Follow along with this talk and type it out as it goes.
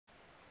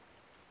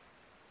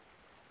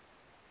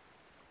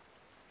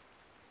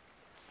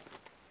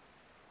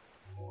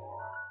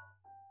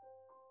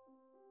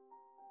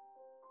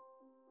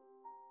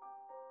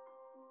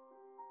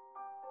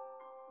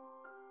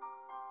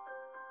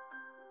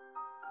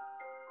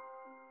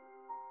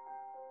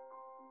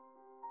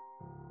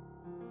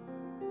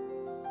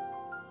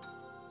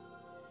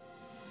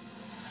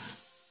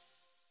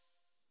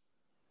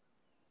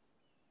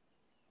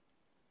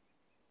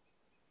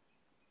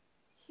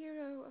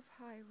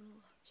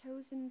Hyrule,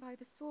 chosen by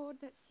the sword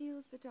that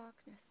seals the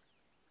darkness.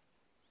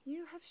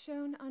 You have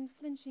shown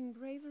unflinching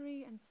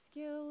bravery and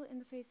skill in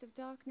the face of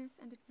darkness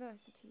and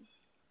adversity,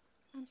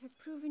 and have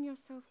proven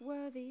yourself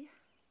worthy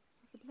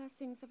of the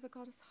blessings of the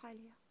goddess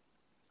Hylia.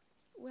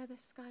 Whether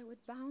skyward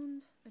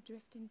bound,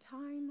 adrift in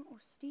time, or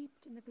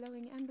steeped in the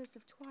glowing embers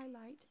of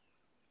twilight,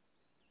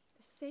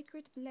 the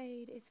sacred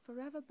blade is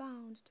forever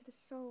bound to the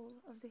soul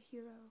of the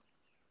hero.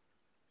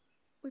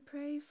 We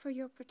pray for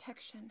your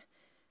protection,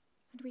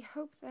 and we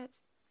hope that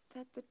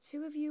the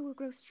two of you will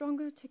grow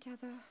stronger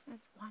together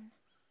as one.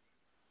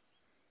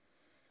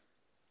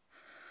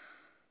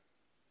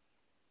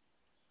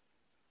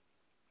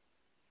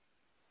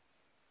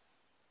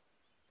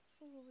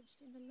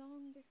 Forged in the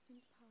long distant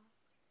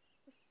past,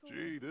 the sword.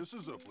 Gee, this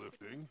is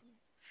uplifting.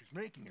 She's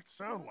making it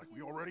sound like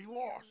we already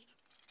lost.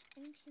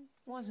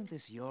 Wasn't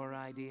this your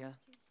idea?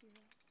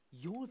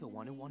 You're the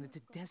one who wanted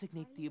to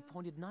designate the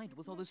appointed night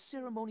with all the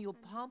ceremonial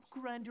pomp,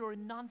 grandeur,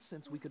 and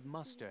nonsense we could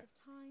muster.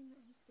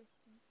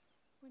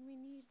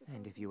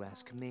 And if you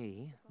ask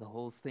me, the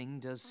whole thing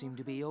does seem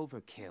to be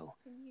overkill.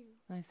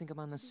 I think I'm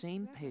on the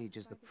same page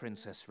as the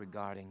princess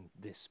regarding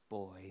this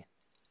boy.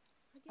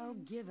 Oh,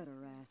 give it a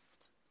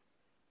rest.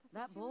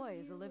 That boy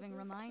is a living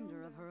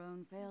reminder of her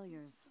own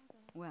failures.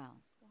 Well,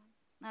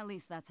 at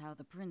least that's how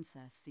the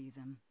princess sees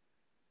him.